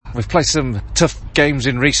We've played some tough games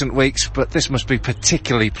in recent weeks, but this must be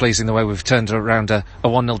particularly pleasing the way we've turned around a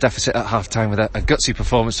 1-0 deficit at half-time with a gutsy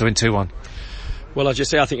performance to win 2-1. Well, as you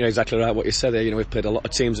say, I think you're exactly right what you said there. We've played a lot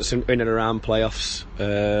of teams that's in and around playoffs,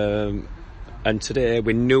 and today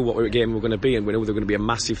we knew what game we were going to be, and we knew they were going to be a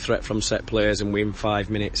massive threat from set players, and within 5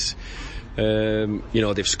 minutes,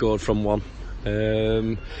 they've scored from one.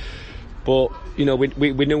 But we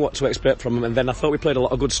knew what to expect from them, and then I thought we played a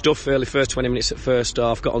lot of good stuff early. First 20 minutes at first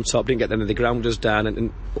half, got on top, didn't get them, and they ground us down.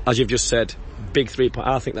 And as you've just said, big 3 point.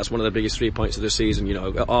 I think that's one of the biggest 3 points of the season.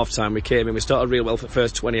 At half time we came in, we started real well for the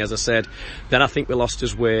first 20, as I said. Then I think we lost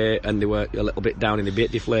his way, and they were a little bit down and a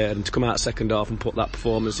bit deflated. And to come out second half and put that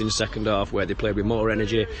performance in second half, where they played with more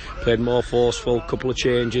energy, played more forceful, couple of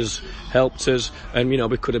changes helped us, and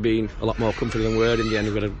we could have been a lot more comfortable than we were in the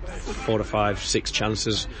end. We had 4 or 5, 6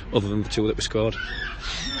 chances, other than the 2 that we scored.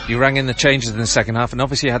 You rang in the changes in the second half, and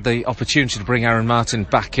obviously you had the opportunity to bring Aaron Martin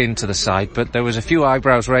back into the side, but there was a few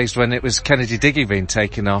eyebrows raised when it was Kennedy Diggy being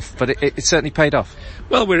taken off, but it certainly paid off.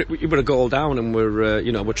 Well, we're a goal down, and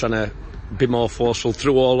we're trying to be more forceful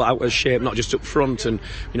through all out of shape, not just up front. And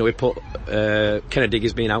we put Kennedy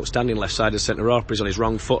Diggy's been outstanding left side of centre half, but he's on his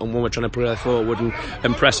wrong foot, and when we're trying to play forward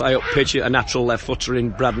and press high up pitch, a natural left footer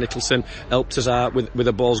in Brad Nicholson helped us out with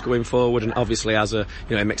the balls going forward, and obviously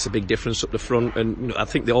it makes a big difference up the front. And I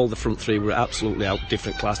think all the front three were absolutely out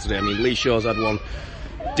different class today. I mean, Lee Shaw's had one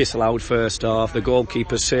disallowed first half, the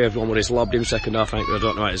goalkeeper saved one where he's lobbed him second half. I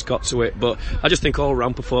don't know how he's got to it, but I just think all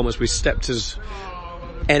round performance, we stepped his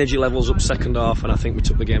energy levels up second half, and I think we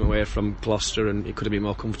took the game away from Gloucester, and it could have been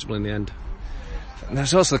more comfortable in the end. And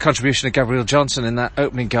there's also the contribution of Gabriel Johnson in that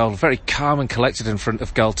opening goal, very calm and collected in front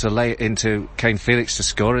of goal to lay it into Kane Felix to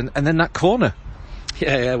score, and then that corner.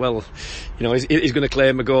 Yeah, well, he's going to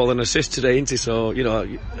claim a goal and assist today, isn't he? So,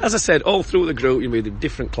 as I said, all through the group, with a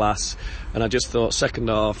different class, and I just thought second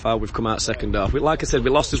half, how we've come out second half. Like I said, we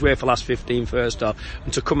lost his way for the last 15 first half,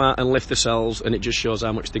 and to come out and lift themselves, and it just shows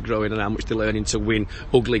how much they're growing and how much they're learning to win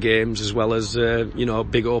ugly games as well as,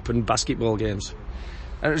 big open basketball games.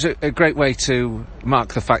 And it was a great way to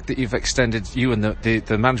mark the fact that you've extended, you and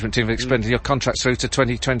the management team have extended your contracts through to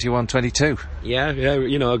 2021-22. Yeah,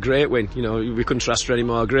 a great win. We couldn't trust her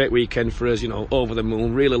anymore. A great weekend for us, over the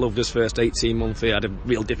moon. Really loved this first 18 months. We had a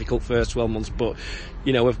real difficult first 12 months, but,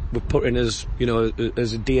 we're putting us,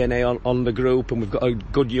 as a DNA on the group, and we've got a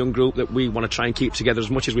good young group that we want to try and keep together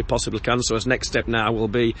as much as we possibly can. So as next step now will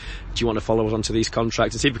be, do you want to follow us onto these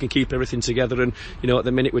contracts and see if we can keep everything together? And, at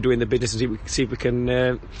the minute we're doing the business and see if we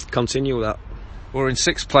can continue with that. We're in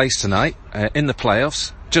 6th place tonight, in the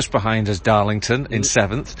playoffs, just behind us Darlington in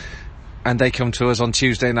 7th, and they come to us on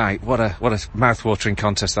Tuesday night. What a mouth-watering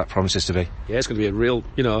contest that promises to be. Yeah, it's going to be a real,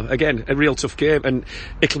 a real tough game, and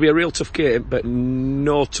it'll be a real tough game, but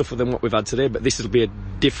no tougher than what we've had today. But this will be a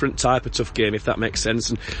different type of tough game, if that makes sense,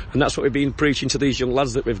 and that's what we've been preaching to these young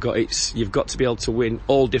lads that we've got. You've got to be able to win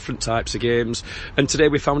all different types of games, and today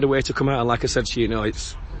we found a way to come out, and like I said to you,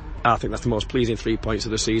 I think that's the most pleasing 3 points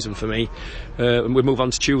of the season for me. And we move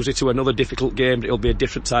on to Tuesday to another difficult game. It'll be a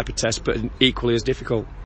different type of test, but equally as difficult.